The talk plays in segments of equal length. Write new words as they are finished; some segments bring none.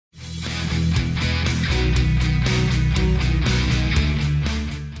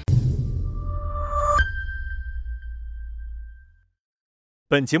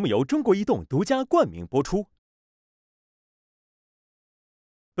本节目由中国移动独家冠名播出。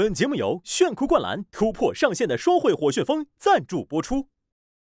本节目由炫酷灌篮突破上限的双汇火旋风赞助播出。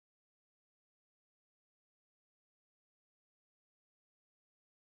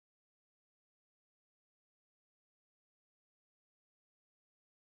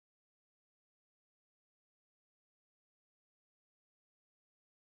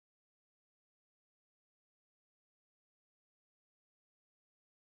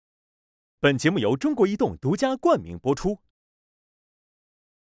本节目由中国移动独家冠名播出。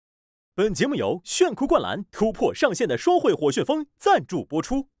本节目由炫酷灌篮突破上限的双汇火旋风赞助播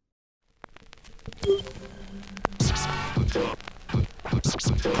出。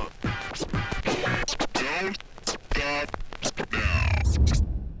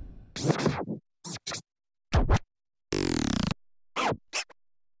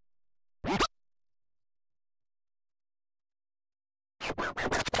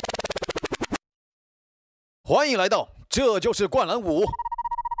欢迎来到这就是灌篮5，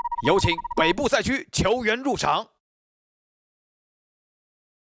有请北部赛区球员入场。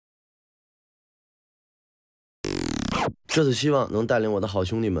这次希望能带领我的好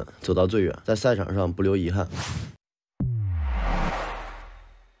兄弟们走到最远，在赛场上不留遗憾。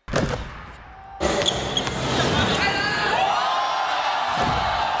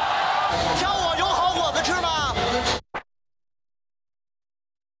挑我有好果子吃吗？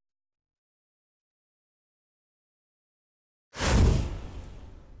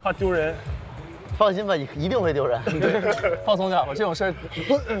怕丢人，放心吧，一定会丢人。放松点吧，这种事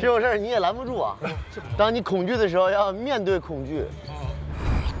儿你也拦不住啊。当你恐惧的时候，要面对恐惧。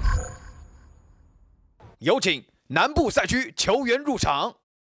有请南部赛区球员入场。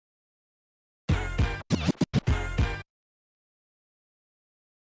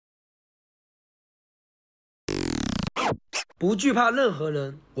不惧怕任何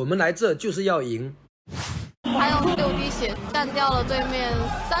人，我们来这就是要赢。还有6滴血干掉了对面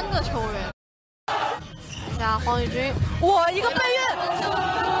3个球员。看一下黄宇军，我一个背运。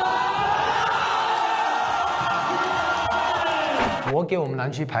我给我们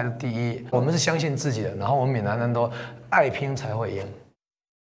南区排的第1，我们是相信自己的，然后我们闽南人都爱拼才会赢。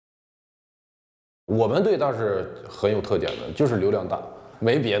我们队倒是很有特点的，就是流量大，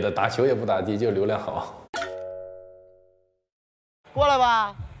没别的，打球也不咋地，就是流量好。过来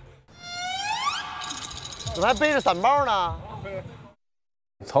吧。怎么还背着伞包呢？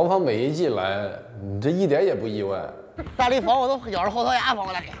曹芳每一季来，你这一点也不意外。大力防我都咬着后槽牙防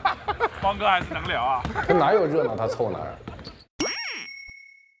过来。方哥还是能聊啊。他哪有热闹他凑哪儿。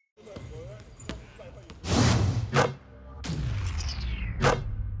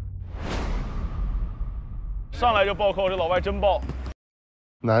上来就暴扣，这老外真爆。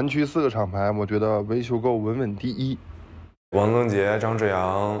南区4个厂牌，我觉得维球够稳稳第1。王增杰、张志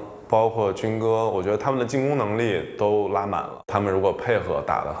阳，包括军哥，我觉得他们的进攻能力都拉满了。他们如果配合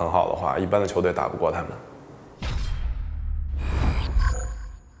打得很好的话，一般的球队打不过他们。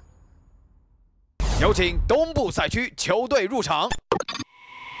有请东部赛区球队入场。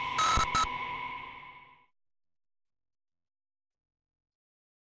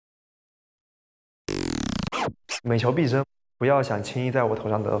每球必争，不要想轻易在我头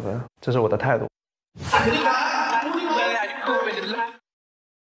上得分，这是我的态度。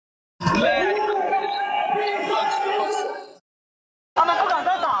他们不敢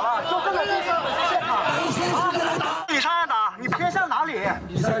再打了，就这个地上的现场。你上来打，你偏向哪里？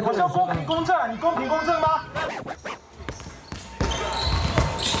我说公平公正，你公平公正吗？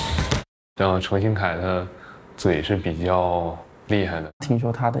像程新凯的嘴是比较厉害的，听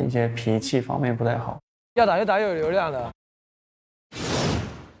说他的一些脾气方面不太好。要打就打有流量的。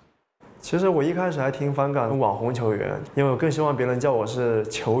其实我一开始还挺反感网红球员，因为我更希望别人叫我是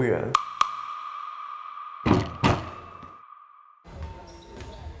球员。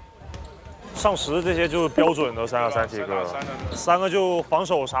上10这些就是标准的3个3体哥，3个就防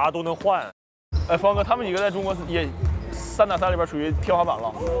守啥都能换。哎，方哥，他们几个在中国也3打3里边属于天花板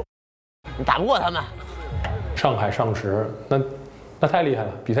了。你打不过他们。上海上10，那太厉害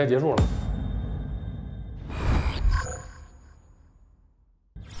了，比赛结束了。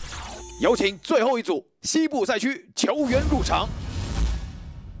有请最后一组西部赛区球员入场。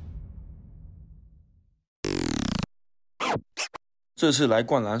这次来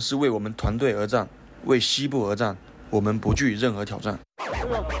灌篮是为我们团队而战，为西部而战，我们不惧任何挑战。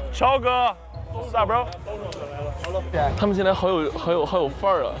乔哥，啥 bro？他们现在好有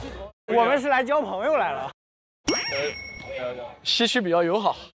范儿啊！我们是来交朋友来了。西区比较友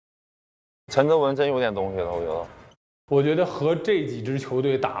好。陈德文真有点东西了，我觉得。我觉得和这几支球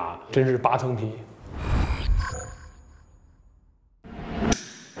队打真是8层皮。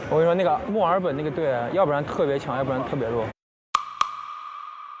我跟你说，那个墨尔本那个队，要不然特别强，要不然特别弱。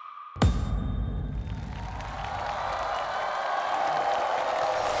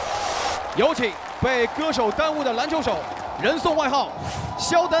有请被歌手耽误的篮球手，人送外号“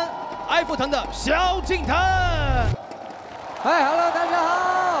肖登”，埃弗腾的萧敬腾。嗨 ，Hello， 大家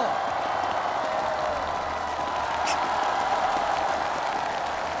好。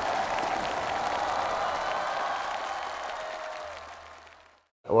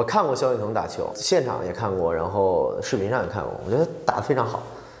我看过萧敬腾打球，现场也看过，然后视频上也看过，我觉得打得非常好，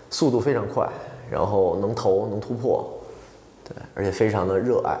速度非常快，然后能投能突破，对，而且非常的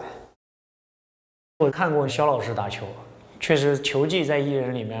热爱。我看过肖老师打球，确实球技在艺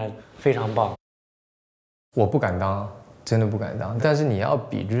人里面非常棒。我不敢当，真的不敢当。但是你要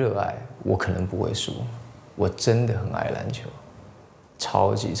比热爱，我可能不会输。我真的很爱篮球，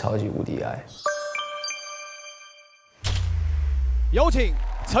超级无敌爱。有请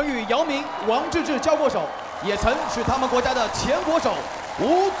曾与姚明、王治郅交过手，也曾是他们国家的前国手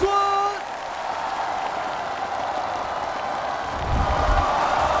吴尊。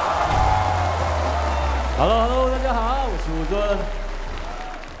Hello， 大家好，我是吴尊。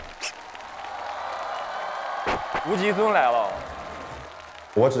吴极尊来了。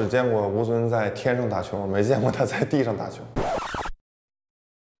我只见过吴尊在天上打球，没见过他在地上打球。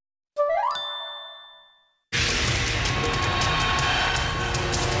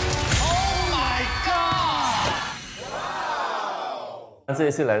这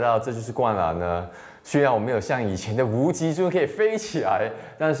一次来到这就是灌篮呢，虽然我没有像以前的无极尊可以飞起来，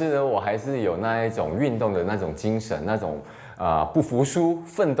但是呢，我还是有那一种运动的那种精神，那种不服输、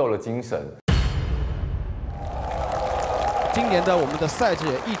奋斗的精神。今年的我们的赛制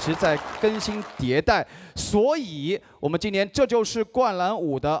也一直在更新迭代，所以我们今年这就是灌篮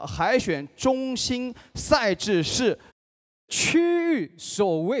5的海选中心赛制是区域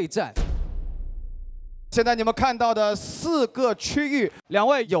守卫战。现在你们看到的4个区域，两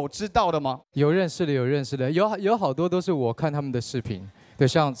位有知道的吗？有认识的，有好多都是我看他们的视频，对，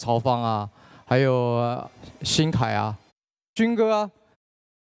像曹芳啊，还有新凯啊，军哥啊。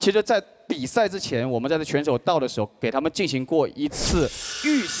其实，在比赛之前，我们在这选手到的时候，给他们进行过一次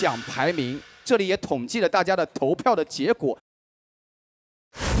预想排名，这里也统计了大家的投票的结果。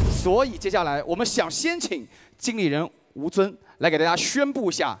所以接下来，我们想先请经理人吴尊来给大家宣布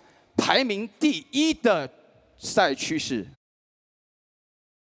一下排名第1的赛区是。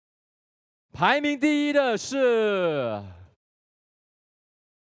排名第1的是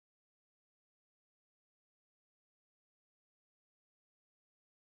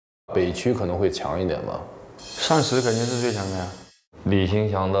北区可能会强一点吧。上10肯定是最强的呀。李兴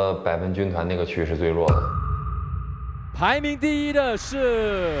祥的百分军团那个区是最弱的。排名第1的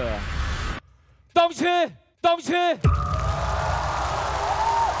是东区。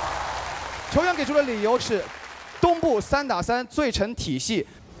球员给出的理由是，东部3打3最成体系。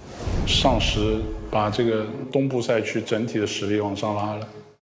上10把这个东部赛区整体的实力往上拉了。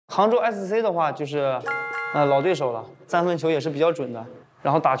杭州 SC 的话就是老对手了，3分球也是比较准的，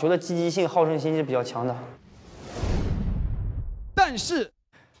然后打球的积极性、好胜心是比较强的。但是，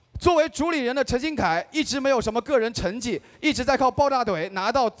作为主理人的陈新凯一直没有什么个人成绩，一直在靠抱大腿拿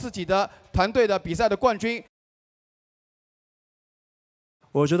到自己的团队的比赛的冠军。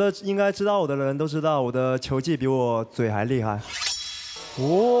我觉得应该知道我的人都知道，我的球技比我嘴还厉害。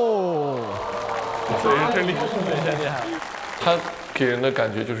哦，嘴真厉害。他给人的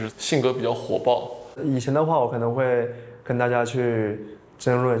感觉就是性格比较火爆。以前的话，我可能会跟大家去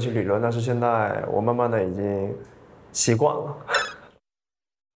争论、去理论，但是现在我慢慢的已经习惯了。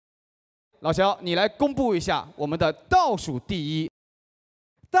老肖，你来公布一下我们的倒数第1。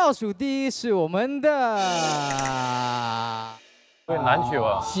倒数第1是我们的南区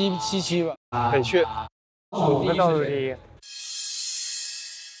吧，西区吧，北区。我们倒数第1。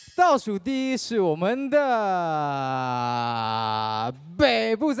倒数第1是我们的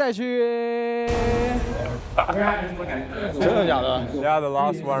北部赛区。真的假的 ？Yeah, the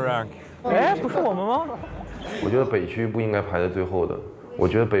last one rank。哎，不是我们吗？我觉得北区不应该排在最后的，我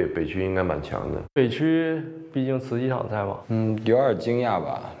觉得北区应该蛮强的。北区毕竟磁机场在嘛。有点惊讶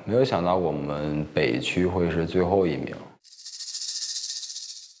吧，没有想到我们北区会是最后1名。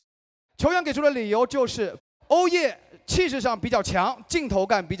球员给出的理由就是欧耶气势上比较强，镜头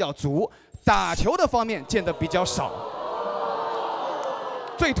感比较足，打球的方面见得比较少。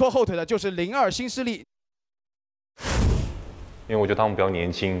最拖后腿的就是02新势力，因为我觉得他们比较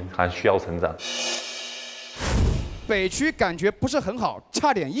年轻，还需要成长。北区感觉不是很好，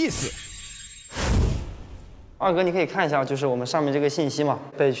差点意思。二哥，你可以看一下，就是我们上面这个信息嘛。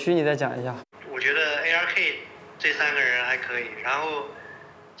北区你再讲一下。我觉得ARK 这3个人还可以，然后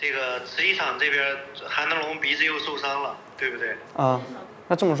这个慈禧场这边韩德龙鼻子又受伤了，对不对？啊，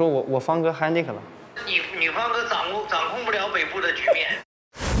那这么说，我方哥还那个了。你方哥掌控不了北部的局面。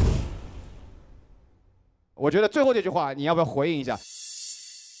我觉得最后这句话你要不要回应一下？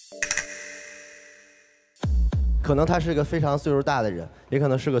可能他是个非常岁数大的人，也可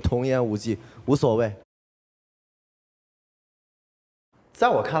能是个童言无忌，无所谓。在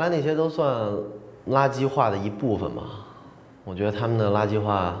我看来，那些都算垃圾话的一部分吧。我觉得他们的垃圾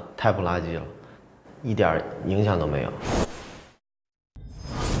话太不垃圾了，一点影响都没有。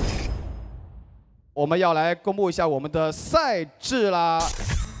我们要来公布一下我们的赛制啦。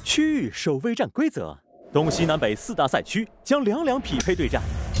区域守卫战规则：东西南北4大赛区将2-2匹配对战，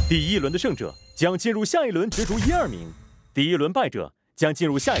第1轮的胜者将进入下一轮角逐1、2名，第1轮败者将进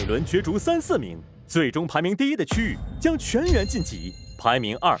入下一轮角逐3、4名，最终排名第1的区域将全员晋级，排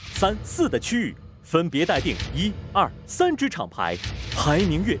名2、3、4的区域分别待定1、2、3支厂牌，排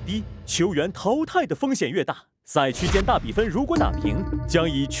名越低，球员淘汰的风险越大。赛区间大比分如果打平，将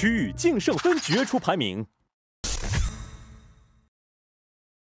以区域净胜分决出排名。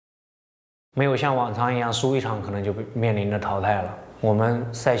没有像往常一样输一场可能就面临着淘汰了。我们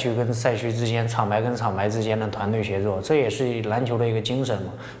赛区跟赛区之间、厂牌跟厂牌之间的团队协作，这也是篮球的一个精神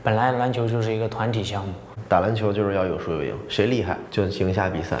嘛。本来篮球就是一个团体项目，打篮球就是要有输有赢，谁厉害就赢下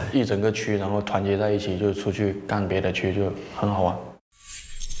比赛。一整个区，然后团结在一起，就出去干别的区，就很好玩。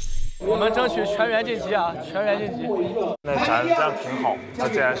我们争取全员晋级啊！全员晋级。那咱这样挺好。那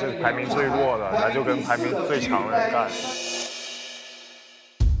既然是排名最弱的，咱就跟排名最强的人干。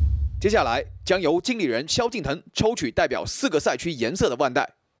接下来将由经理人萧敬腾抽取代表4个赛区颜色的腕带。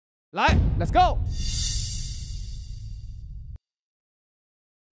来 ，Let's go！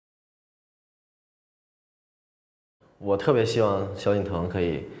 我特别希望萧敬腾可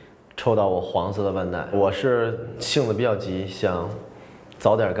以抽到我黄色的腕带。我是性子比较急，想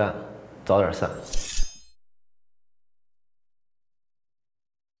早点干，早点散。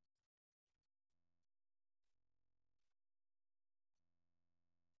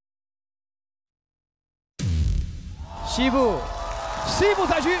西部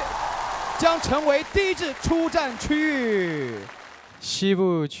赛区将成为第1支出战区域。西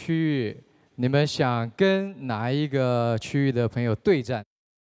部区域，你们想跟哪一个区域的朋友对战？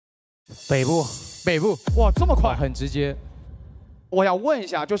北部。哇，这么快，很直接。我想问一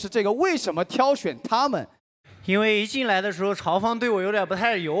下，就是这个为什么挑选他们？因为一进来的时候，曹芳对我有点不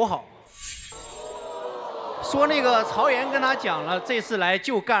太友好，说那个曹岩跟他讲了，这次来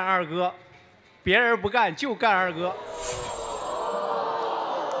就干二哥。别人不干就干二哥，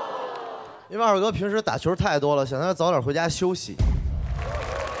因为二哥平时打球太多了，想让他早点回家休息。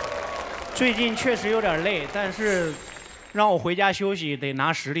最近确实有点累，但是让我回家休息得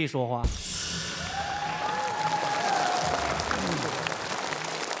拿实力说话。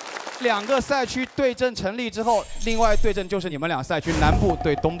2个赛区对阵成立之后，另外对阵就是你们俩赛区南部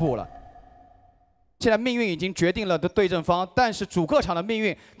对东部了。现在命运已经决定了的对阵方，但是主客场的命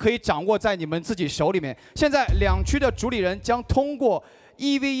运可以掌握在你们自己手里面。现在2区的主理人将通过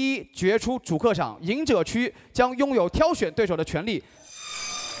1v1决出主客场，赢者区将拥有挑选对手的权利。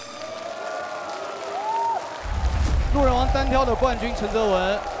路人王单挑的冠军陈泽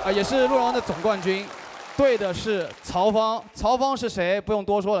文也是路人王的总冠军，对的是曹芳。曹芳是谁？不用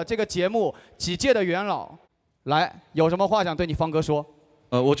多说了，这个节目几届的元老。来，有什么话想对你方哥说？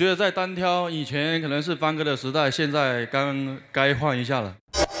我觉得在单挑以前可能是方哥的时代，现在该换一下了。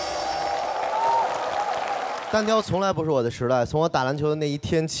单挑从来不是我的时代，从我打篮球的那一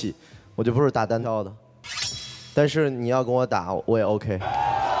天起，我就不是打单挑的。但是你要跟我打，我也 OK。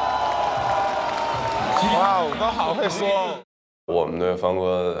哇，我都好会说。我们对方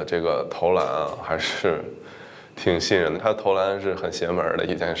哥的这个投篮啊，还是挺信任的。他投篮是很邪门的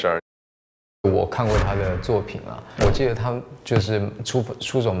一件事儿。我看过他的作品啊，我记得他就是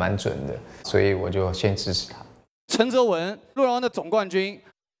出手蛮准的，所以我就先支持他。陈泽文，路人王的总冠军。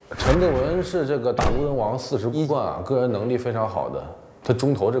陈泽文是这个打路人王41冠啊，个人能力非常好的。他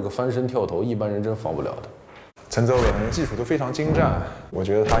中投这个翻身跳投，一般人真防不了的。陈泽文技术都非常精湛，我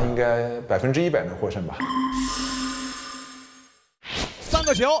觉得他应该100%能获胜吧。3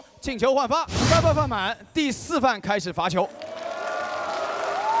个球，进球换发，3犯犯满，第4犯开始罚球。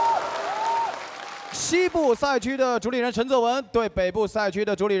西部赛区的主理人陈泽文对北部赛区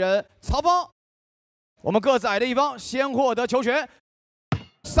的主理人曹芳，我们各自矮的一方先获得球权。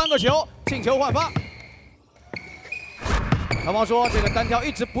3个球，进球换发。曹芳说：“这个单挑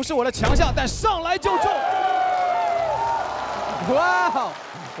一直不是我的强项，但上来就中。”哇哦，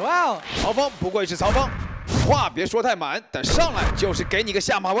哇哦！曹芳不愧是曹芳，话别说太满，但上来就是给你个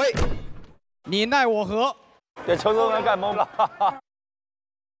下马威，你奈我何？给陈泽文干懵了。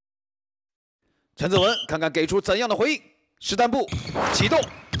陈子文看看给出怎样的回应。实弹步启动，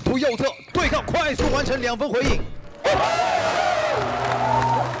突右侧对抗，快速完成2分回应。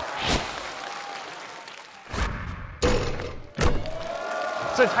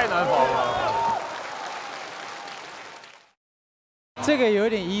这太难防了。这个有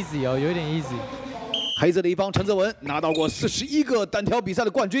点 easy 哦，有点 easy。黑色的一方陈泽文拿到过41个单挑比赛的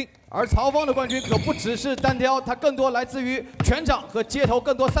冠军，而曹方的冠军可不只是单挑，他更多来自于全场和街头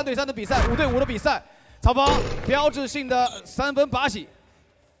更多3对3的比赛、5对5的比赛。曹方标志性的3分把洗，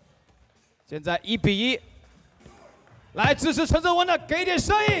现在1比1。来支持陈泽文的，给点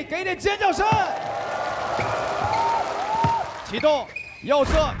声音，给点尖叫声。启动右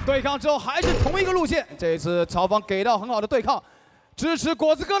侧对抗之后还是同一个路线，这一次曹方给到很好的对抗。支持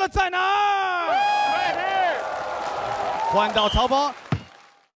果子哥的在哪儿？换到曹方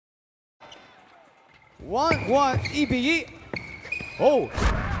 ，1-1 1比1。哦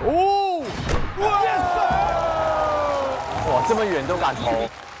哦 ，yes sir！ 哇，这么远都敢投。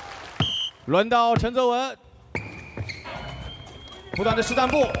轮到陈泽文，不断的试弹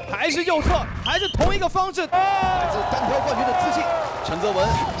步，还是右侧，还是同一个方式。来自单挑冠军的自信，陈泽文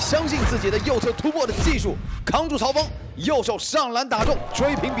相信自己的右侧突破的技术，扛住曹方，右手上篮打中，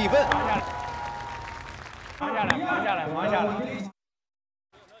追平比分。放下来。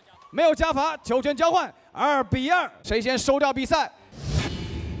没有加罚，球权交换，2比2，谁先收掉比赛？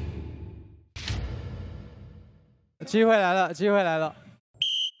机会来了，机会来了。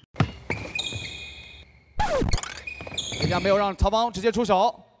人家没有让曹方直接出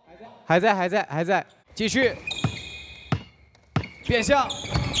手，还在，继续变向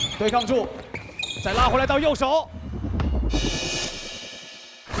对抗住，再拉回来到右手。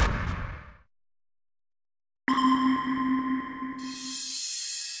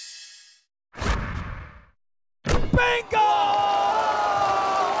Bingo！That's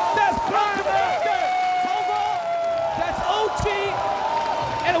perfect！ 曹方 ，That's OG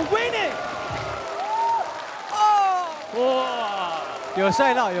and winning！ 哇，有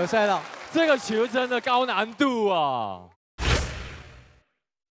帅到，这个球真的高难度啊！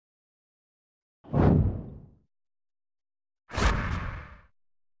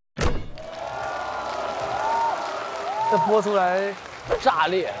这播出来炸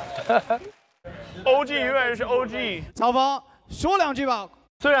裂。OG 永远是 OG。曹方说2句吧。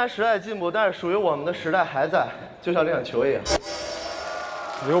虽然时代进步，但是属于我们的时代还在，就像这场球一样。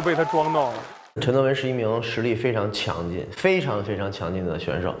又被他装到了。陈泽文是一名实力非常强劲、非常强劲的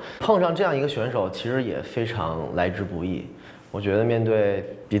选手，碰上这样一个选手，其实也非常来之不易。我觉得面对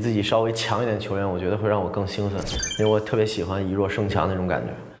比自己稍微强一点的球员，我觉得会让我更兴奋，因为我特别喜欢以弱胜强那种感觉。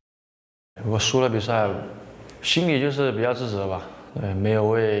我输了比赛，心里就是比较自责吧，没有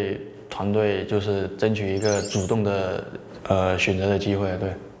为团队就是争取一个主动的选择的机会，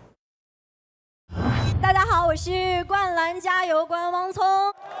对。大家好，我是灌篮加油官汪聪。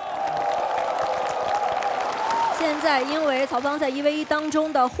现在因为曹方在1v1当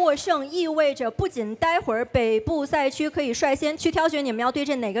中的获胜，意味着不仅待会儿北部赛区可以率先去挑选你们要对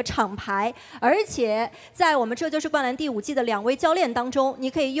阵哪个厂牌，而且在我们这就是灌篮第5季的2位教练当中，你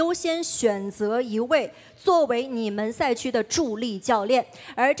可以优先选择1位作为你们赛区的助力教练。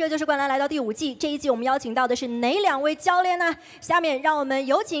而这就是灌篮来到第5季，这一季我们邀请到的是哪2位教练呢？下面让我们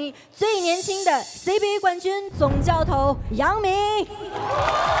有请最年轻的 CBA 冠军总教头杨明。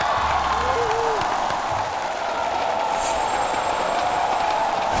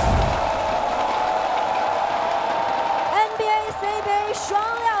双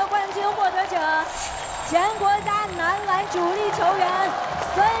料冠军获得者，前国家男篮主力球员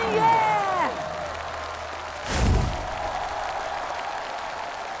孙悦。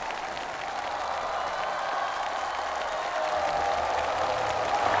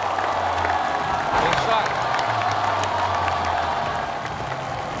挺帅，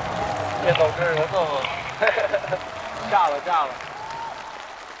别走这人动了，炸了！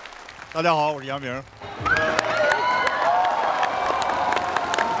大家好，我是杨明。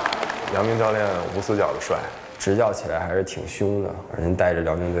杨明教练无死角的帅，执教起来还是挺凶的，人带着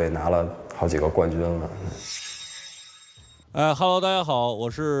辽宁队拿了好几个冠军了。Hello， 大家好，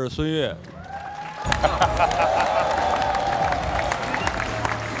我是孙悦。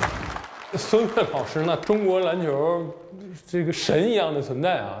孙悦老师呢，中国篮球这个神一样的存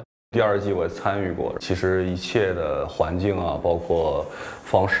在啊。第2季我也参与过，其实一切的环境啊，包括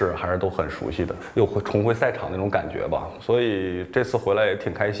方式还是都很熟悉的，又会重回赛场那种感觉吧，所以这次回来也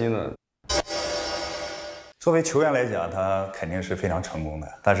挺开心的。作为球员来讲，他肯定是非常成功的，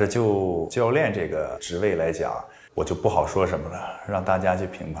但是就教练这个职位来讲，我就不好说什么了，让大家去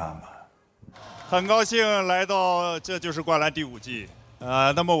评判吧。很高兴来到这就是灌篮第5季，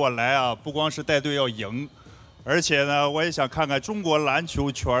那么我来啊，不光是带队要赢，而且呢，我也想看看中国篮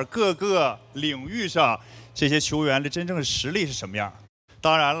球圈各个领域上这些球员的真正实力是什么样。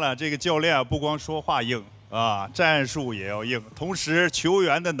当然了，这个教练啊，不光说话硬啊，战术也要硬，同时球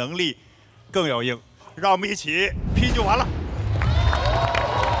员的能力更要硬。让我们一起拼就完了。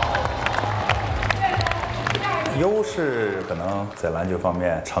优势可能在篮球方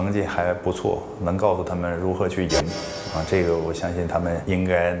面成绩还不错，能告诉他们如何去赢啊，这个我相信他们应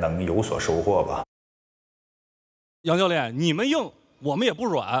该能有所收获吧。杨教练，你们硬，我们也不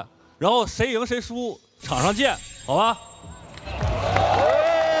软，然后谁赢谁输，场上见，好吧？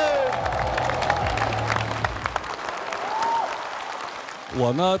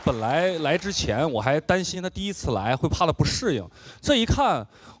我呢，本来来之前我还担心他第一次来会怕他不适应，这一看，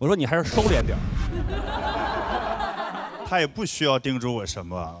我说你还是收敛点。他也不需要叮嘱我什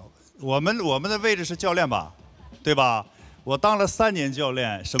么，我们的位置是教练吧，对吧？我当了3年教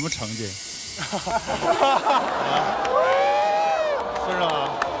练，什么成绩？是吧？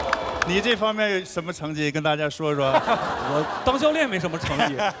你这方面有什么成绩？跟大家说说。我当教练没什么成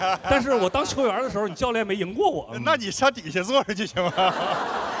绩，但是我当球员的时候，你教练没赢过我。那你上底下坐着就行了。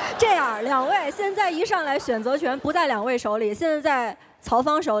这样，2位现在一上来选择权不在2位手里，现在在曹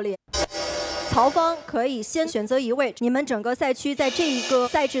芳手里。曹芳可以先选择1位，你们整个赛区在这一个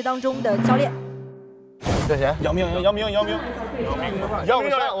赛制当中的教练。这谁？杨明。我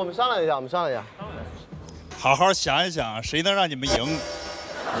们商量一下，好好想一想，谁能让你们赢？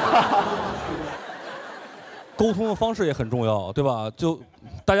沟通的方式也很重要，对吧？就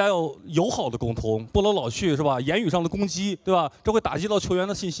大家要友好的沟通，不能老去是吧？言语上的攻击，对吧？这会打击到球员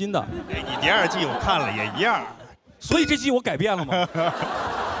的信心的。哎，你第2季我看了也一样，所以这季我改变了嘛。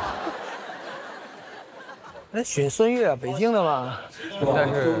那选孙悦，北京的嘛。但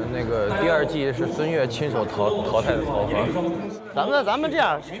是那个第2季是孙悦亲手淘汰的曹芳。咱们这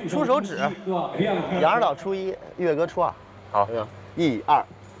样出手指，杨指导出1，岳哥出2。好，1、2。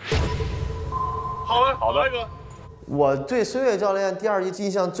好的。我对孙悦教练第2季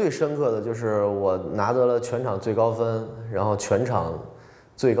印象最深刻的就是我拿得了全场最高分，然后全场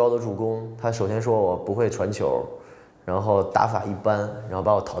最高的助攻。他首先说我不会传球，然后打法一般，然后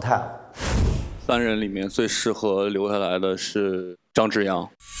把我淘汰了。3人里面最适合留下来的是张志扬。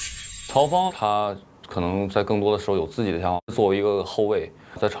曹芳他可能在更多的时候有自己的想法，作为一个后卫，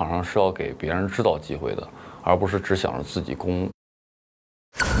在场上是要给别人制造机会的，而不是只想着自己攻。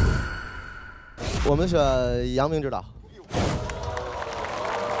我们选杨明指导。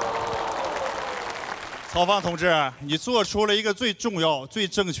曹芳同志，你做出了一个最重要、最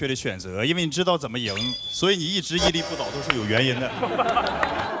正确的选择，因为你知道怎么赢，所以你一直屹立不倒都是有原因的。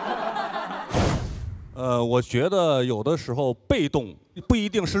我觉得有的时候被动不一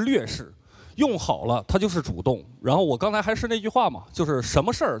定是劣势，用好了它就是主动。然后我刚才还是那句话嘛，就是什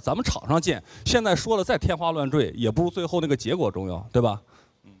么事儿咱们场上见。现在说的再天花乱坠，也不如最后那个结果重要，对吧？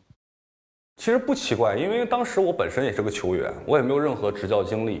其实不奇怪，因为当时我本身也是个球员，我也没有任何执教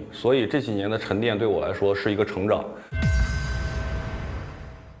经历，所以这几年的沉淀对我来说是一个成长。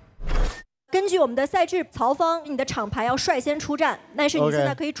根据我们的赛制，曹芳，你的厂牌要率先出战，但是你现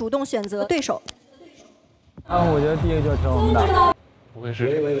在可以主动选择对手。我觉得第一个就是天王大。不会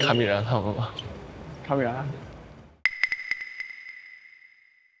是卡米然他们吧？卡米然。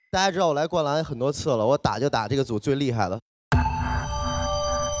大家知道我来灌篮很多次了，我打就打这个组最厉害的。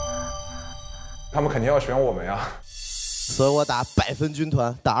他们肯定要选我们呀，所以我打100分军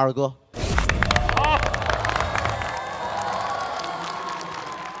团，打2哥。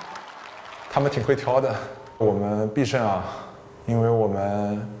他们挺会挑的，我们必胜啊，因为我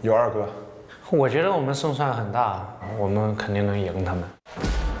们有2哥。我觉得我们胜算很大，我们肯定能赢他们。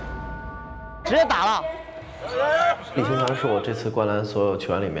直接打了。李星强是我这次灌篮所有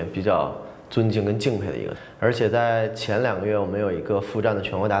球员里面比较尊敬跟敬佩的一个，而且在前2个月我们有一个复战的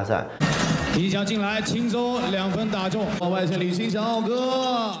全国大赛。一脚进来，轻松2分打中，往外线李星强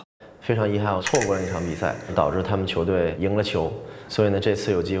哥。非常遗憾，我错过了那场比赛，导致他们球队赢了球。所以呢，这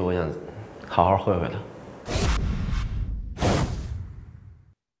次有机会，我想好好会会他。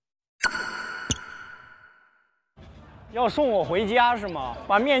要送我回家是吗？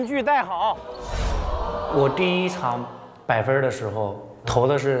把面具戴好。我第1场100分的时候投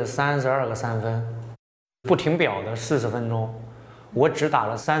的是32个3分，不停表的40分钟。我只打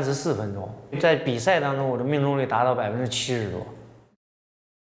了34分钟，在比赛当中我的命中率达到70%多。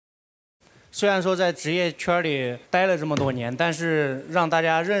虽然说在职业圈里待了这么多年，但是让大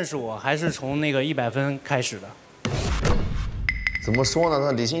家认识我还是从那个100分开始的。怎么说呢？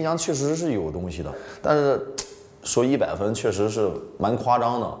那李星强确实是有东西的，但是说100分确实是蛮夸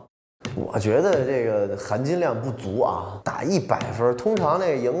张的。我觉得这个含金量不足啊，打100分，通常那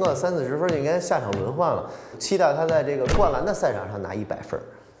个赢个30-40分就应该下场轮换了。期待他在这个灌篮的赛场上拿100分。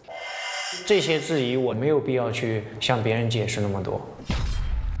这些质疑我没有必要去向别人解释那么多。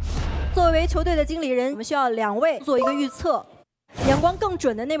作为球队的经理人，我们需要2位做一个预测。眼光更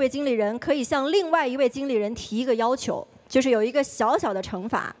准的那位经理人可以向另外一位经理人提一个要求，就是有一个小小的惩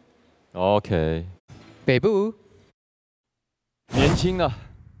罚。OK， 北部年轻的。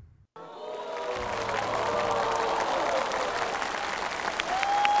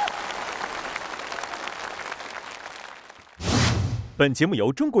本节目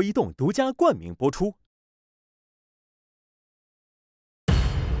由中国移动独家冠名播出。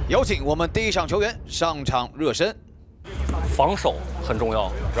有请我们第一场球员上场热身。防守很重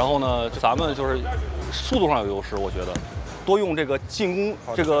要，然后呢，咱们就是速度上有优势，我觉得多用这个进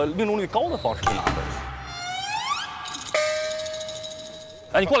攻这个命中率高的方式去拿分。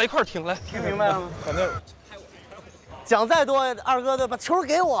哎，你过来一块儿听，来，听明白了吗？反正讲再多，二哥的把球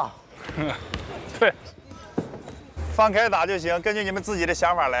给我。对，放开打就行，根据你们自己的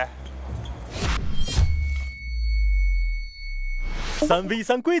想法来。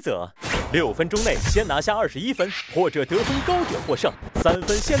3v3规则，6分钟内先拿下21分，或者得分高者获胜。3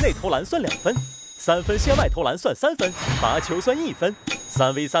分线内投篮算2分，3分线外投篮算3分，罚球算1分。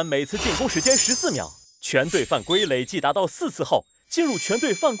3v3每次进攻时间14秒，全队犯规累计达到4次后，进入全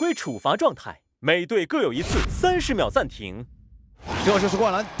队犯规处罚状态，每队各有1次30秒暂停。这就是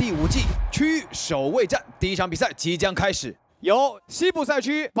灌篮第5季区域守卫战，第一场比赛即将开始。由西部赛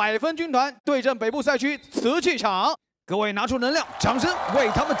区100分军团对阵北部赛区瓷器场。各位拿出能量，掌声为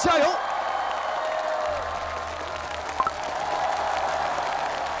他们加油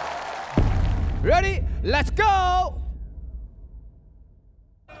！Ready, let's go！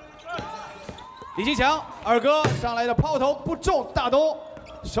 李金强，二哥上来的抛投不中，大东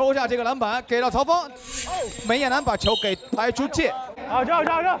收下这个篮板，给到曹芳，梅艳楠把球给排出界。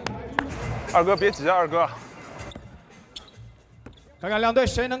这。二哥别急啊，二哥。看看两队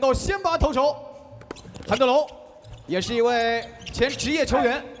谁能够先拔头筹。韩德龙。也是一位前职业球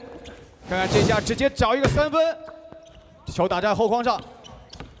员，看看这下直接找一个3分，球打在后框上。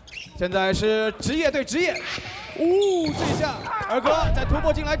现在是职业对职业，这下二哥在突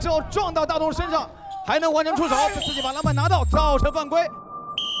破进来之后撞到大东身上，还能完成出手，自己把篮板拿到，造成犯规。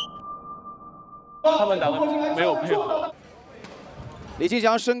他们打的没有配合。李金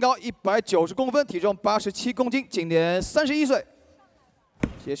祥身高190公分，体重87公斤，今年31岁，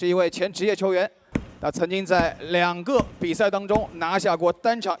也是一位前职业球员。他曾经在2个比赛当中拿下过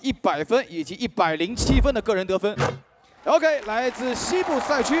单场100分以及107分的个人得分。OK， 来自西部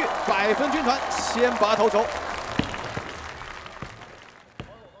赛区100分军团先拔头筹。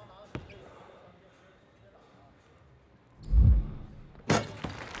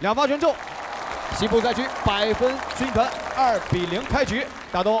2发全中，西部赛区100分军团2比0开局。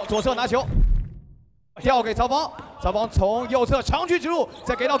大东左侧拿球，跳给曹芳。曹芳从右侧长驱直入，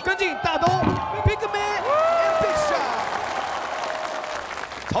再给到跟进大东 ，Big Man Big Shot。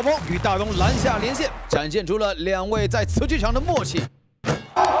曹芳与大东篮下连线，展现出了2位在瓷器场的默契。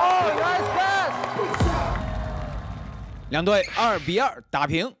2队2比2打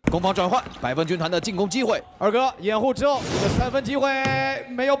平，攻防转换，100分军团的进攻机会。二哥掩护之后，这个3分机会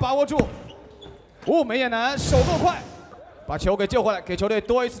没有把握住。梅艳楠手够快，把球给救回来，给球队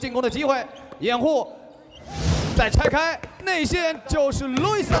多一次进攻的机会。掩护。再拆开内线就是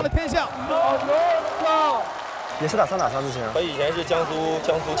路易斯的天下。也是打3打3之前。他以前是江苏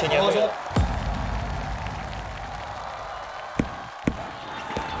青年队。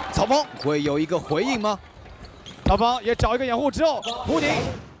曹芳会有一个回应吗？曹芳也找一个掩护之后，胡宁，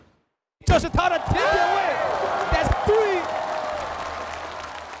这是他的甜点位 ，That's 3。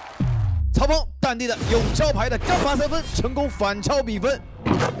曹芳淡定的用招牌的干罚3分，成功反超比分。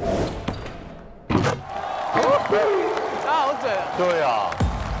他好准。对呀。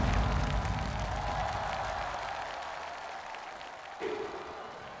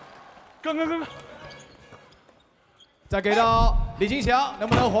跟。再给到李金祥，能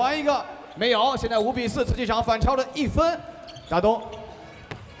不能还一个？没有，现在5比4，瓷器场反超了1分。大东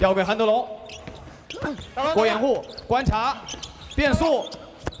调给韩德龙，过掩护，观察，变速，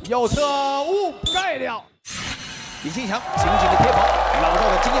右侧盖掉。李金祥紧紧的贴防，老道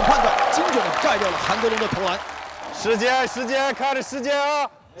的经验判断，精准的盖掉了韩德龙的投篮。时间，看着时间啊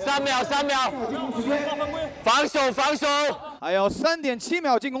！3秒，防守。还有3.7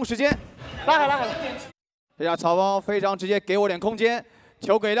秒进攻时间。拉开。这下曹芳非常直接，给我点空间，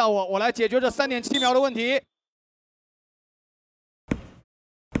球给到我，我来解决这3.7秒的问题。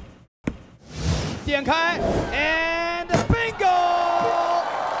点开 ，and bingo！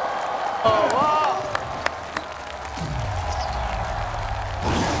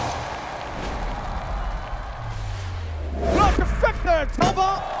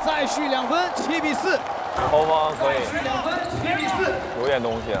再续2分，7比4。后方可以。再续2分，7比4。有点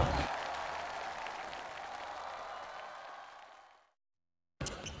东西。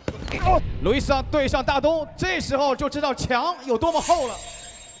路易斯让对上大东，这时候就知道墙有多么厚了。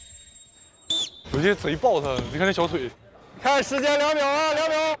有些贼爆他，你看那小腿。看时间2秒啊，2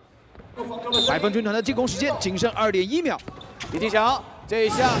秒。百分军团的进攻时间仅剩2.1秒。李金祥这一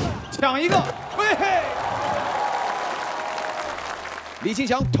下抢一个，喂嘿！李金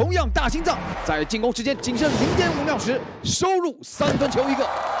祥同样大心脏，在进攻时间仅剩0.5秒时收入3分球一个。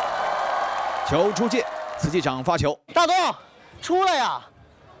球出界，瓷器场发球。大东，出来呀！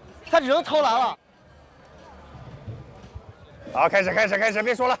他只能投篮了。好，开始，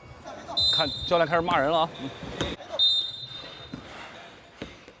别说了。看教练开始骂人了啊！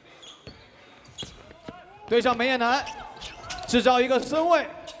对上梅艳楠，制造一个身位，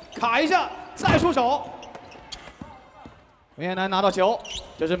卡一下，再出手。梅艳楠拿到球，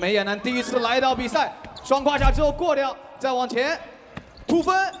这是梅艳楠第一次来到比赛，双胯下之后过掉，再往前突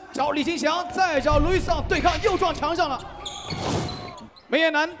分，找李金祥，再找路易斯对抗，又撞墙上了。梅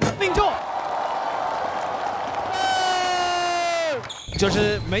艳楠命中，这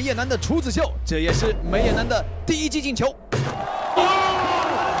是梅艳楠的处子秀，这也是梅艳楠的第1记进球。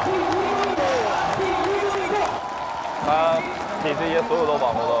他比这些所有的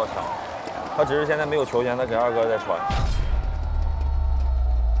网红都要强，他只是现在没有球权，他给2哥在传。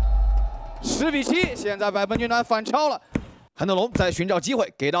10比7，现在百分军团反超了。韩德龙在寻找机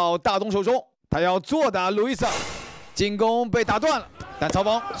会，给到大东手中，他要坐打路易斯，进攻被打断了，但曹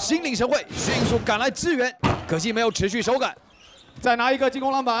芳心领神会，迅速赶来支援，可惜没有持续手感。再拿一个进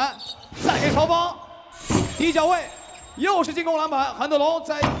攻篮板，再给曹芳，低脚位，又是进攻篮板，韩德龙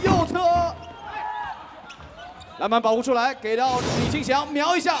在右侧。篮板保护出来，给到李金祥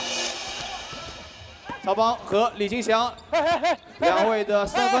瞄一下。曹芳和李金祥2位的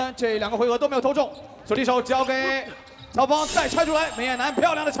3分，这2个回合都没有投中。手提手交给曹芳，再拆出来，梅艳楠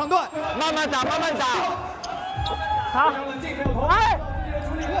漂亮的抢断，慢慢打，慢慢打。好，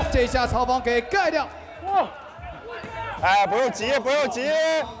这下曹芳给盖掉。哎，不用急，不用急。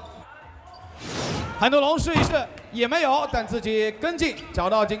韩德龙试一试，也没有，但自己跟进，找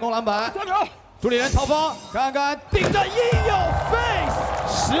到进攻篮板。主理人曹芳，看看顶着应有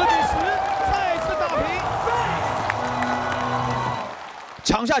face，10比10，再次打平。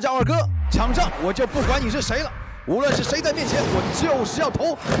场下叫2哥，场上我就不管你是谁了，无论是谁在面前，我就是要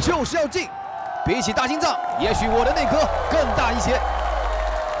投，就是要进。比起大心脏，也许我的那颗更大一些。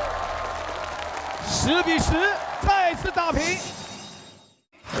10比10，再次打平，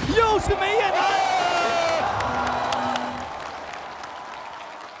又是梅艳楠。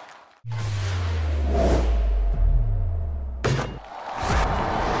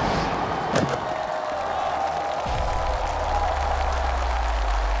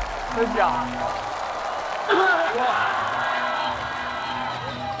真假？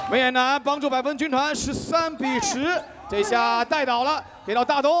梅艳楠帮助百分军团13比10，这下带倒了，给到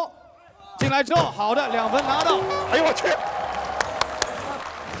大东，进来之后，好的2分拿到。哎呦我去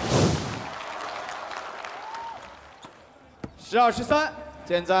！12-13，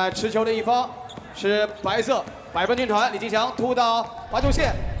现在持球的一方是白色百分军团，李金祥突到罚球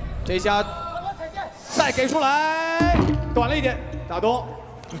线，这下再给出来，短了一点，大东。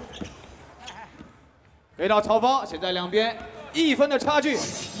给到曹芳，现在两边1分的差距，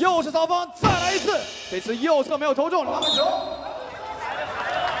又是曹芳，再来一次，这次右侧没有投中，篮板球，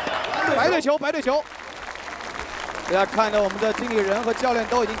白对球，白对球。大家看到我们的经理人和教练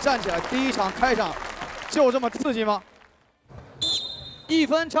都已经站起来，第一场开场就这么刺激吗？1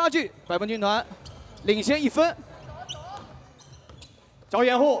分差距，百分军团领先1分。找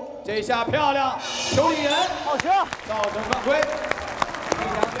掩护，这一下漂亮，球领人，好球，造成犯规。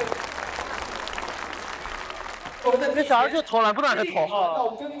这小孩就投篮，不让他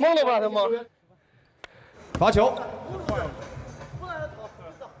投，蒙都不让他蒙。罚球，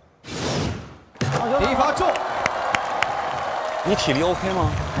第一罚中。你体力 OK 吗？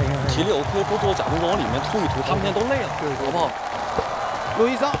体力 OK， 多做假动作往里面突一突，他们现在都累了，好不好？路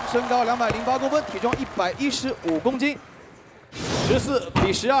易桑身高208公分，体重115公斤，14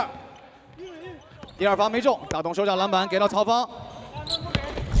比12。第2罚没中，大东手掌篮板给到曹芳，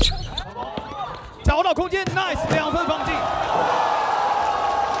找到空间 ，nice， 2分放进。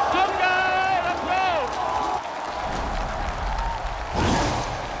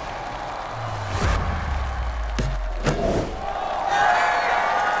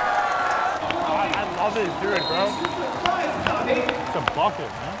Love it, do it, bro. It's a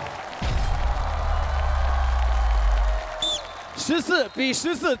bucket, man. 14比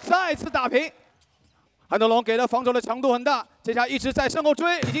14，再次打平。韩德龙给的防守的强度很大，这下一直在身后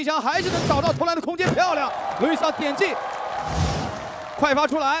追，李金祥还是能找到投篮的空间，漂亮，路易斯点进，快发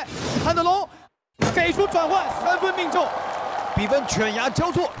出来，韩德龙给出转换，3分命中，比分犬牙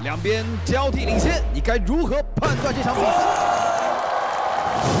交错，两边交替领先，你该如何判断这场比赛？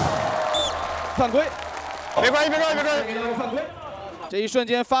犯规，没关系，没关系，没关系。犯规。这一瞬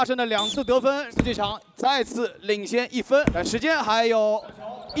间发生了2次得分，这场再次领先1分，但时间还有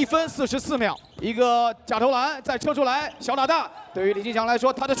1分44秒。一个假投篮再撤出来，小打大。对于李金祥来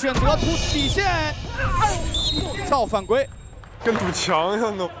说，他的选择突底线，造犯规，跟堵墙一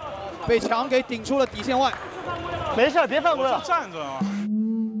样的，被墙给顶出了底线外。没事，别犯规了，站着啊。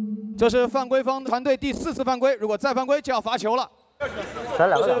这是犯规方团队第4次犯规，如果再犯规就要罚球了。咱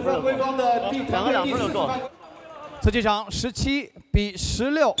两个这是犯规方的第4次犯规。此几场17比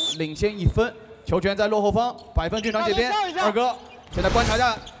16领先1分，球权在落后方，百分军团这边。二哥现在观察一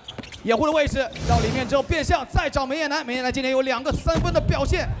下掩护的位置，到里面之后变向，再找梅艳楠。梅艳楠今天有2个3分的表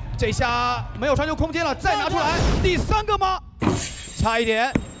现，这下没有传球空间了，再拿出来，第3个吗？差一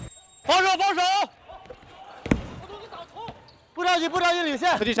点，防守，防守，不着急，不着急，领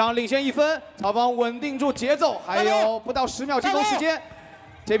先。此几场领先1分，曹方稳定住节奏，还有不到10秒进攻时间。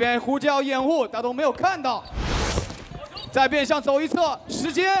这边呼叫掩护，大东没有看到。再变向走一侧，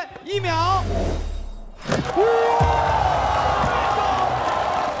时间1秒。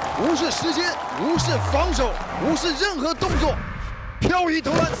无视时间，无视防守，无视任何动作，漂移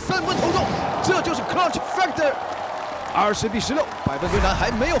投篮3分投中，这就是 clutch factor。20比16，百分军团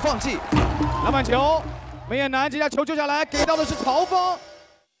还没有放弃。篮板球，梅艳楠这下球救下来，给到的是曹方。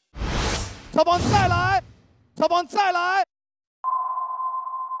曹方再来，曹方再来。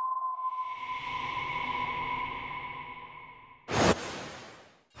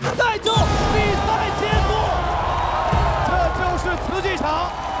再中，比赛结束。这就是瓷器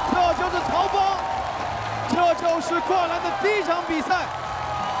场，这就是曹方，这就是灌篮的第1场比赛。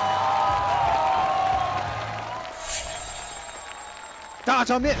大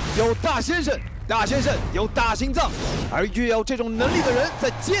场面有大先生，大先生有大心脏，而越有这种能力的人在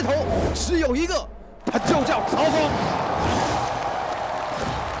街头只有一个，他就叫曹方。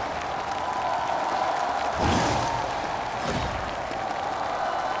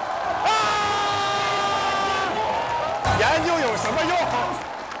研究有什么用？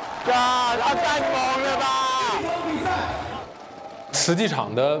呀，他太猛了吧！瓷器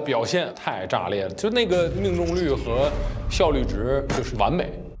场的表现太炸裂了，就那个命中率和效率值就是完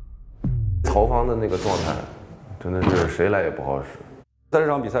美。曹方的那个状态，真的是谁来也不好使。在这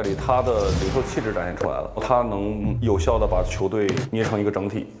场比赛里，他的领袖气质展现出来了，他能有效地把球队捏成一个整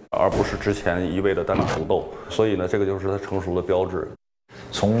体，而不是之前一味的单打独斗。所以呢，这个就是他成熟的标志。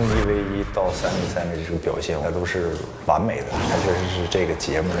从1v1到3v3的这个表现，那都是完美的，它确实是这个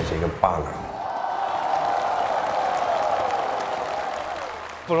节目的这个 bug。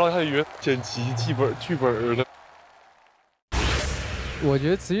不知道他以为剪辑剧本的。我觉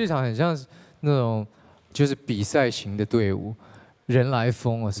得瓷器场很像那种就是比赛型的队伍，人来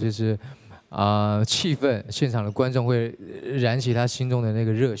疯啊，就是气氛，现场的观众会燃起他心中的那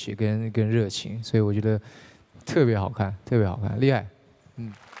个热血跟热情，所以我觉得特别好看，特别好看，厉害。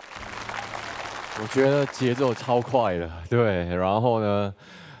我觉得节奏超快的，对，然后呢，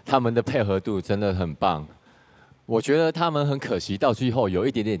他们的配合度真的很棒。我觉得他们很可惜，到最后有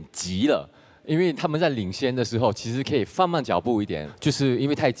一点点急了，因为他们在领先的时候，其实可以放慢脚步一点，就是因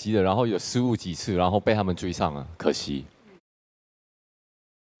为太急了，然后有失误几次，然后被他们追上了，可惜。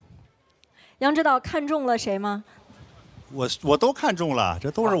杨指导看中了谁吗？我都看中了，这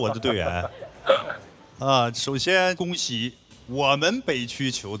都是我的队员。首先恭喜我们北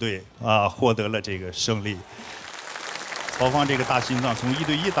区球队获得了这个胜利。曹方这个大心脏，从1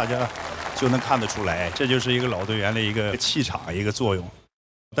对1大家就能看得出来，这就是一个老队员的一个气场，一个作用。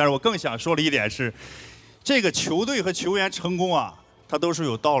但是我更想说的一点是，这个球队和球员成功啊，它都是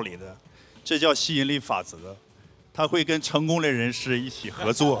有道理的，这叫吸引力法则。他会跟成功的人士一起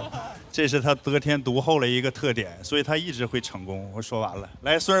合作，这是他得天独厚的一个特点，所以他一直会成功。我说完了，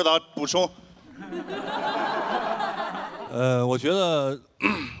来孙指导补充。我觉得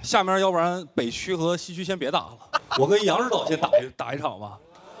下面要不然北区和西区先别打了，我跟杨指导先打一场吧，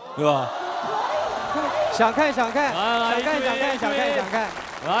对吧？想看，来，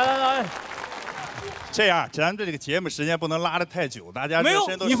来，这样，咱们这个节目时间不能拉得太久，大家没有，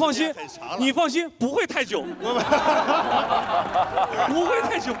你放心，你放心，不会太久，不会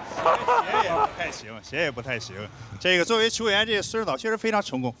太久。鞋也不太行，鞋也不太行。这个作为球员，这个孙指导确实非常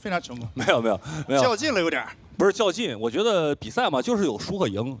成功，非常成功。没有，较劲了有点。不是较劲，我觉得比赛嘛，就是有输和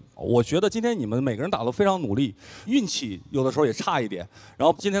赢。我觉得今天你们每个人打得非常努力，运气有的时候也差一点。然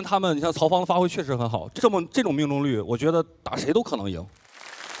后今天他们，你像曹芳的发挥确实很好，这种命中率，我觉得打谁都可能赢。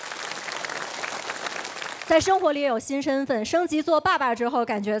在生活里也有新身份，升级做爸爸之后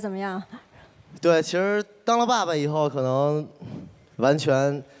感觉怎么样？对，其实当了爸爸以后，可能完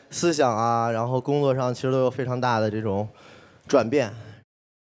全思想啊，然后工作上其实都有非常大的这种转变。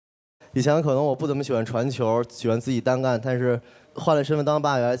以前可能我不怎么喜欢传球，喜欢自己单干，但是换了身份当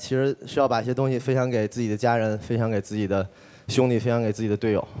爸爸，其实是要把一些东西分享给自己的家人，分享给自己的兄弟，分享给自己的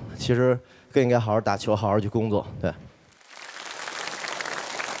队友。其实更应该好好打球，好好去工作。对。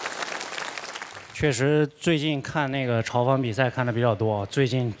确实，最近看那个朝方比赛看的比较多，最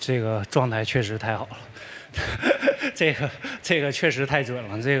近这个状态确实太好了，这个确实太准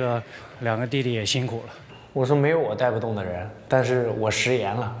了，这个两个弟弟也辛苦了。我说没有我带不动的人，但是我食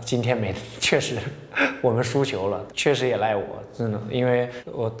言了，今天没，确实我们输球了，确实也赖我，真的，因为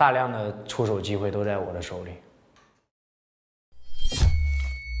我大量的出手机会都在我的手里。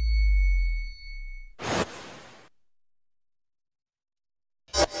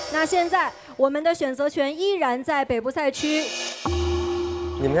那现在我们的选择权依然在北部赛区。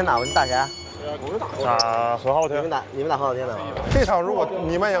你们先打吧，你打谁？打何浩天。你们打何浩天的。这场如果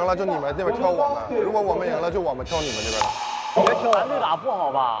你们赢了，就你们那边挑我们；如果我们赢了，就我们挑你们这边的。别挑咱队打不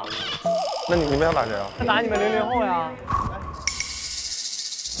好吧？那你们想打谁啊？打你们00后呀。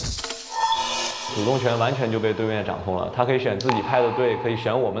主动权完全就被对面掌控了，他可以选自己派的队，可以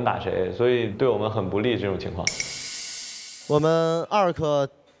选我们打谁，所以对我们很不利这种情况。我们2课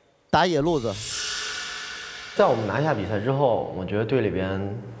打野路子。在我们拿下比赛之后，我觉得队里边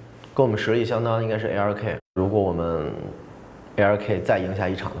跟我们实力相当应该是 ARK。如果我们 ARK 再赢下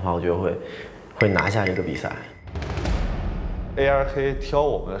一场的话，我觉得会拿下这个比赛。ARK 挑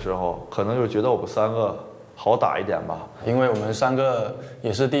我们的时候，可能就觉得我们3个好打一点吧，因为我们3个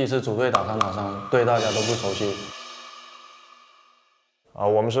也是第一次组队打3打3，对大家都不熟悉。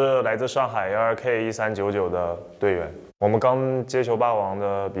我们是来自上海 ARK1399的队员。我们刚接球霸王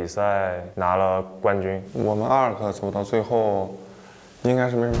的比赛拿了冠军。我们2课走到最后，应该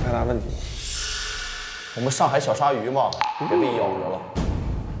是没什么太大问题。我们上海小鲨鱼嘛，别被咬着了。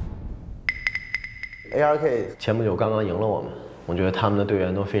ARK 前不久刚刚赢了我们，我觉得他们的队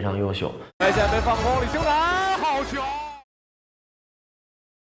员都非常优秀。在下被放空，李修南好球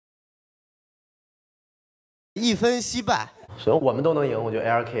！1分惜败，所以我们都能赢，我觉得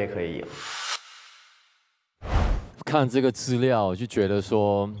ARK 也可以赢。看这个资料就觉得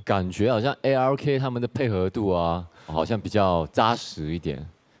说，感觉好像 ARK 他们的配合度啊，好像比较扎实一点。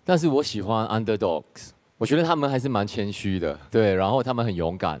但是我喜欢 Underdogs， 我觉得他们还是蛮谦虚的，对，然后他们很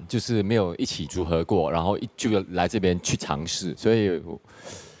勇敢，就是没有一起组合过，然后就来这边去尝试，所以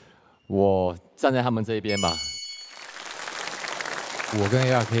我站在他们这一边吧。我跟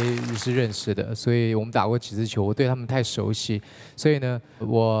ARK 是认识的，所以我们打过几次球，我对他们太熟悉，所以呢，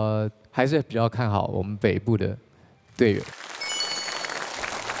我还是比较看好我们北部的队员。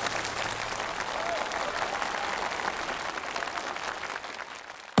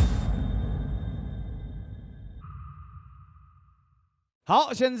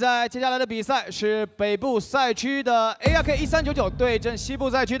好，现在接下来的比赛是北部赛区的 ARK1399对阵西部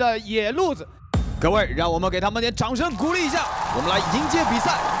赛区的野路子。各位，让我们给他们点掌声鼓励一下，我们来迎接比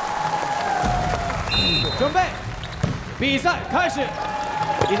赛。准备，比赛开始。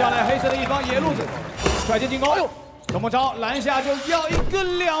一上来黑色的一方野路子，率先进攻。董梦超篮下就要一个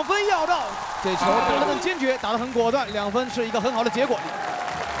2分要到，这球打得很坚决，打得很果断，2分是一个很好的结果。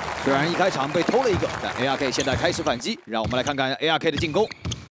虽然一开场被偷了一个，但 ARK 现在开始反击。让我们来看看 ARK 的进攻。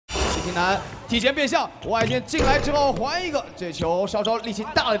李廷南提前变向，外线进来之后还一个，这球稍稍力气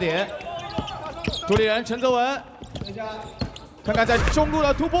大了点。主理人陈泽文，看看在中路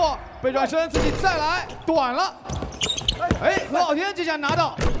的突破，背转身自己再来，短了。哎，何浩天这下拿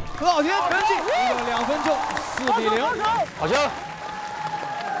到，何浩天跟进，一个2分中4比0，好球！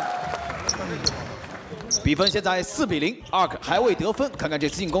比分现在4比0，ARK还未得分，看看这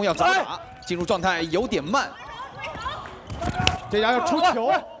次进攻要怎么打，进入状态有点慢。这下要出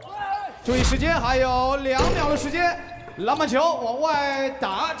球，注意时间，还有2秒的时间，篮板球往外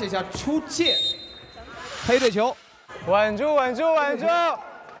打，这下出界。黑队球，稳住，稳住，稳住！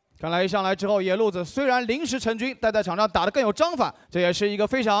看来一上来之后，野路子虽然临时成军，但在场上打得更有章法，这也是一个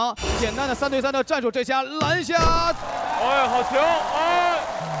非常简单的3对3的战术。这下篮下，哎，好球！哎，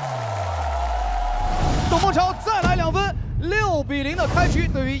梦潮再来2分，6比0的开局，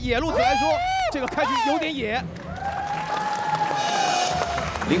对于野路子来说，这个开局有点野。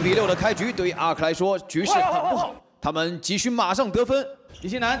0比6的开局，对于阿克来说，局势很不好，他们急需马上得分。李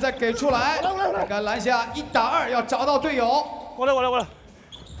新南再给出来，看看篮下1打2，要找到队友。过来，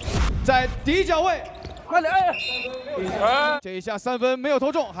在底角位。 快点！这一下3分没有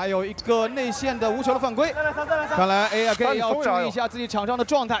投中，还有一个内线的无球的犯规。看来 ARK 要注意一下自己场上的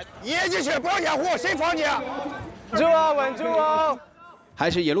状态。野进去，不要掩护，谁防你？稳住啊，稳住啊！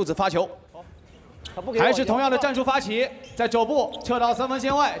还是野路子发球，还是同样的战术发起，在肘部撤到3分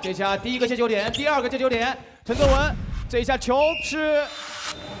线外。这下第一个接球点，第二个接球点，陈泽文这一下球是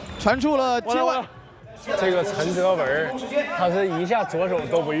传出了界外。 这个陈泽文，他是一下左手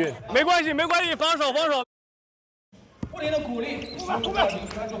都不运。没关系，防守。不停的鼓励，专注防守。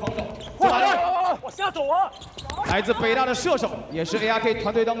我下手啊！来自北大的射手，也是 ARK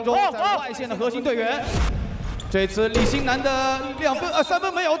团队当中在外线的核心队员。这次李新南的3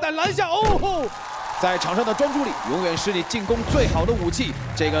分没有，但篮下哦，在场上的专注力永远是你进攻最好的武器。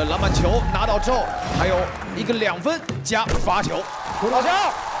这个篮板球拿到之后，还有一个2分加罚球。老乔。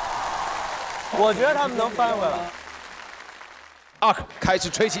 我觉得他们能翻回来。ARK 开始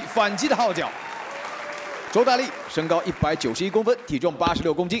吹起反击的号角。周大力身高191公分，体重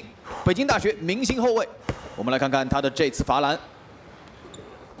86公斤，北京大学明星后卫。我们来看看他的这次罚篮。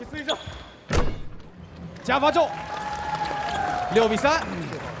加罚中，6比3。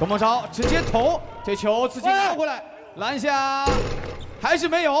董梦超直接投，这球自己拿回来，篮下还是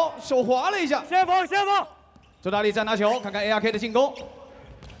没有，手滑了一下。先锋。周大力再拿球，看看 ARK 的进攻。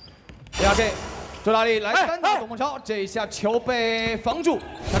 ARK， 周大力来单打董梦超，这一下球被防住。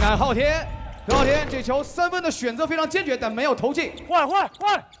看看昊天，何昊天这球3分的选择非常坚决，但没有投进。换！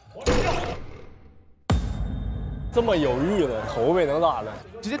这么犹豫的，头没能打的，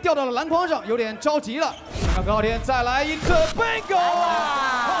直接掉到了篮筐上，有点着急了。看看何昊天再来一次 bingo，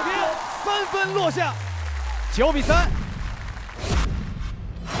 昊天3分落下，9比3。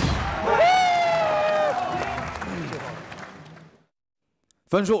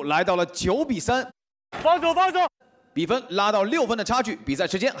 分数来到了9比3，防守，比分拉到6分的差距，比赛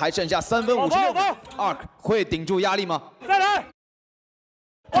时间还剩下3分56秒。ARK 会顶住压力吗？再来！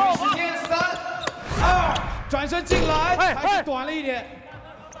时间3、2，转身进来，还是短了一点。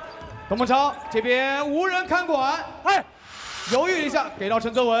董梦超这边无人看管，犹豫一下，给到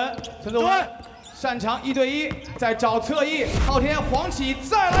陈泽文，陈泽文擅长1对1，再找侧翼，昊天晃起，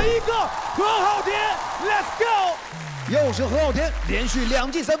再来一个，何昊天 ，Let's go！ 又是何昊天连续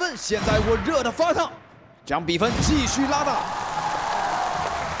2记3分，现在我热得发烫，将比分继续拉大。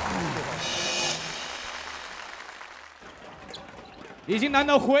李金南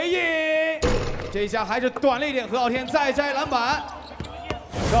的回应，这一下还是短了一点，何昊天再摘篮板，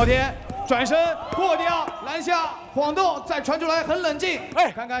何昊天转身过掉，篮下晃动，再传出来很冷静。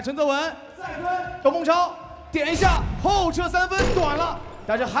看看陈泽文，董梦超点一下后撤3分，短了，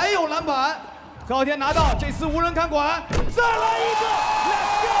但是还有篮板。 何昊天拿到，这次无人看管，再来一个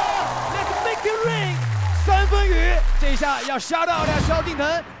 ，Let's go，Let's make it rain，3分雨，这下要杀到的萧敬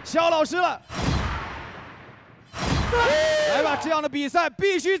腾萧老师了，来吧，这样的比赛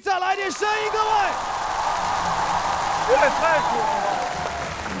必须再来点声音，各位，这也太爽了！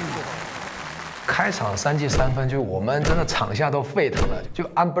开场3记3分，就我们真的场下都沸腾了，就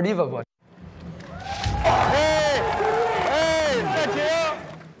unbelievable。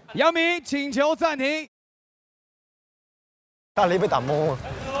 杨明请求暂停。大雷被打懵了，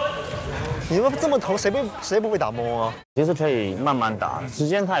你们这么投，谁不被打懵啊？其实可以慢慢打，时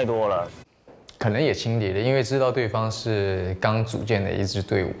间太多了。可能也轻敌了，因为知道对方是刚组建的一支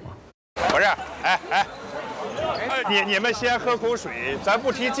队伍嘛。不是，你们先喝口水，咱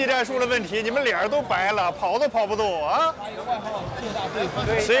不提技战术的问题，你们脸都白了，跑都跑不动啊！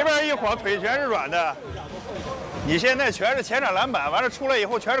随便一晃，腿全是软的。 你现在全是前场篮板，完了出来以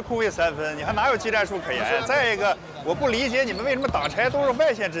后全是空位3分，你还哪有技战术可言？再一个，我不理解你们为什么挡拆都是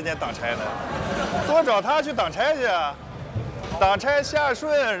外线之间挡拆呢？多找他去挡拆去啊！挡拆下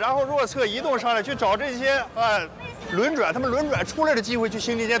顺，然后弱侧移动上来，去找这些轮转，他们轮转出来的机会去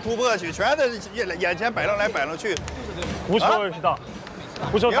星期间突破去，全在眼前摆弄来摆弄去，无球也是打，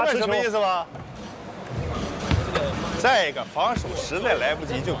无球明白什么意思吗？ 再一个，防守实在来不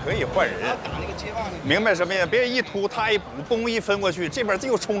及就可以换人，明白什么呀？别一突他一补，嘣一分过去，这边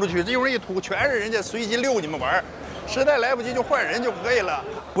又冲出去，这边一突，全是人家随机溜你们玩，实在来不及就换人就可以了。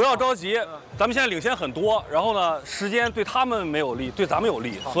不要着急，咱们现在领先很多，然后呢，时间对他们没有利，对咱们有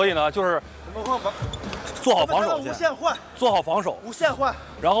利，所以呢，就是做好防守先，无限换，做好防守，无限换，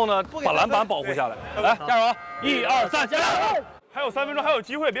然后呢，把篮板保护下来。来，加油！1、2、3，加油！还有3分钟，还有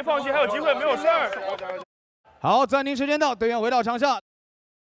机会，别放弃，还有机会，没有事儿。好，暂停时间到，队员回到场上。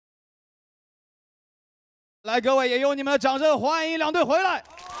来，各位也用你们的掌声欢迎两队回来。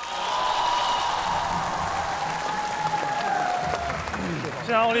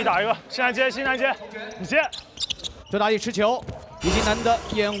新南往里打一个，新南接，新南接，你接。周大力持球，李金南的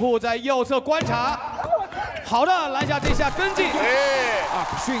掩护在右侧观察。好的，篮下这下跟进。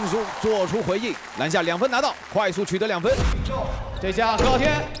迅速做出回应，篮下2分拿到，快速取得2分。这下何昊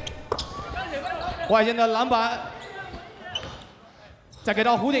天，外线的篮板，再给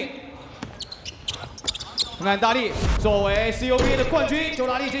到弧顶。看看大力作为 CUBA 的冠军，周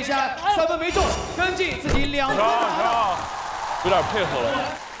大力这下3分没中，跟进自己2分拿到。有点配合了。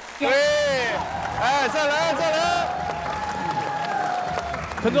对，哎，再来再来。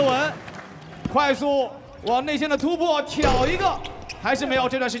陈泽文快速往内线的突破挑一个，还是没有。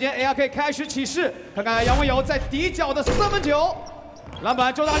这段时间 ARK 开始起势，看看杨文友在底角的3分球，篮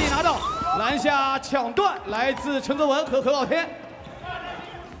板周大力拿到，篮下抢断来自陈泽文和何昊天，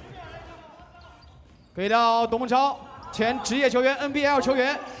给到董梦超，前职业球员 NBL 球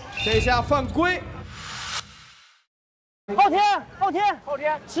员，这一下犯规。昊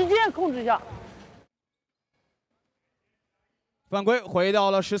天，时间控制一下。犯规，回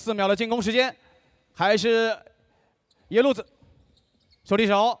到了14秒的进攻时间，还是野路子手递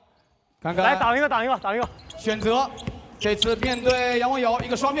手，看看来挡一个，选择。这次面对杨文友一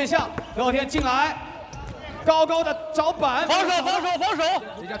个双面向，何昊天进来，高高的找板，防守，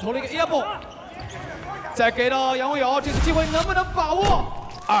这下投了一个 air ball， 再给到杨文友，这次机会能不能把握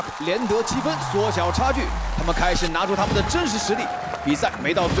？ARK 连得7分，缩小差距。他们开始拿出他们的真实实力。比赛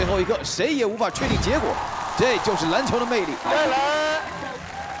没到最后一刻，谁也无法确定结果，这就是篮球的魅力。再来，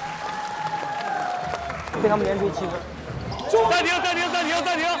被他们连追7分。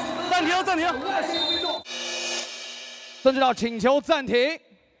暂停！孙指导请求暂停。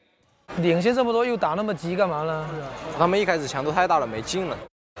领先这么多又打那么急干嘛呢？他们一开始强度太大了，没劲了。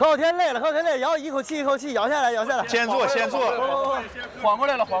何昊天累了，然后一口气咬下来。先做，缓过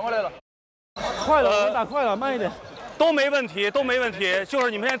来了。快了，打快了，慢一点。都没问题，就是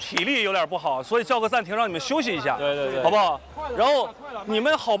你们现在体力有点不好，所以叫个暂停，让你们休息一下，对，好不好？然后你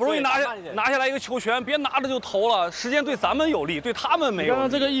们好不容易拿下来一个球权，别拿着就投了，时间对咱们有利，对他们没有。刚刚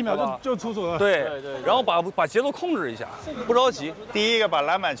这个1秒就出手了。对，然后把节奏控制一下，不着急。第一个把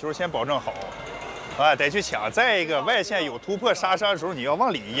篮板球先保证好。得去抢。再一个，外线有突破杀伤的时候，你要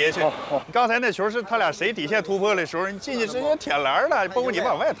往里掖去。刚才那球是他俩谁底线突破的时候，你进去直接舔篮了，包括你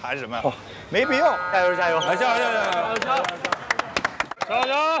往外弹什么，没必要。加油！来，加油！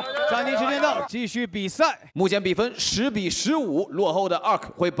暂停时间到，继续比赛。目前比分10比15，落后的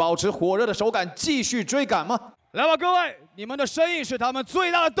ARK 会保持火热的手感，继续追赶吗？来吧，各位，你们的声音是他们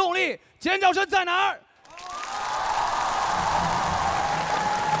最大的动力，尖叫声在哪儿？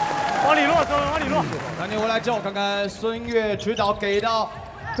往里落，各位往里落。暂停回来之后，看看孙悦指导给到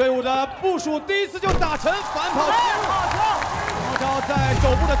队伍的部署，第一次就打成反跑切入。王超在手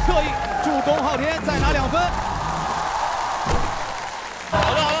部的侧翼助攻昊天，再拿2分。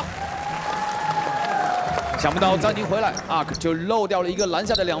好的。想不到暂停回来 ，ARK 就漏掉了一个篮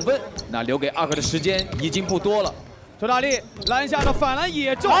下的2分，那留给 ARK 的时间已经不多了。周大力篮下的反篮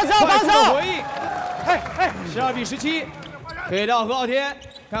也中，快速的回应。12比17，给到何昊天。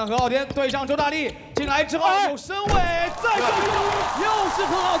看何昊天对上周大力，进来之后有身位，再中，又是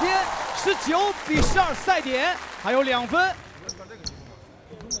何昊天，19比12赛点，还有2分。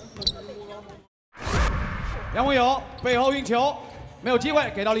杨文友背后运球，没有机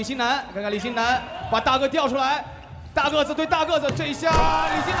会，给到李新南，看看李新南把大个调出来，大个子对大个子，这一下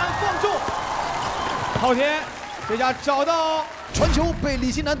李新南放中，昊天这下找到传球被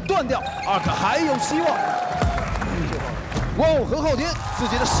李新南断掉，ARK还有希望。哇哦，何昊天自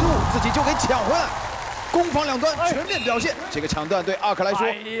己的失误自己就给抢回来，攻防两端全面表现，这个抢断对ARK来说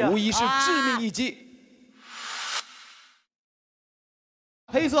无疑是致命一击。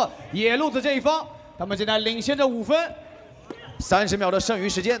黑色野路子这一方，他们现在领先着5分，30秒的剩余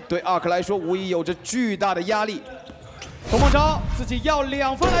时间对ARK来说无疑有着巨大的压力。董梦超自己要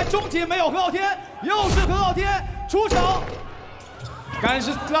2分来终结，没有何昊天，又是何昊天出手。但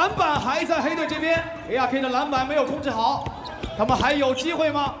是篮板还在黑队这边 ，ARK 的篮板没有控制好，他们还有机会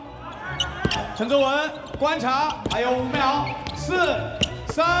吗？陈泽文观察，还有5秒，4、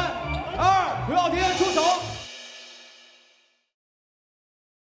3、2，何昊天出手。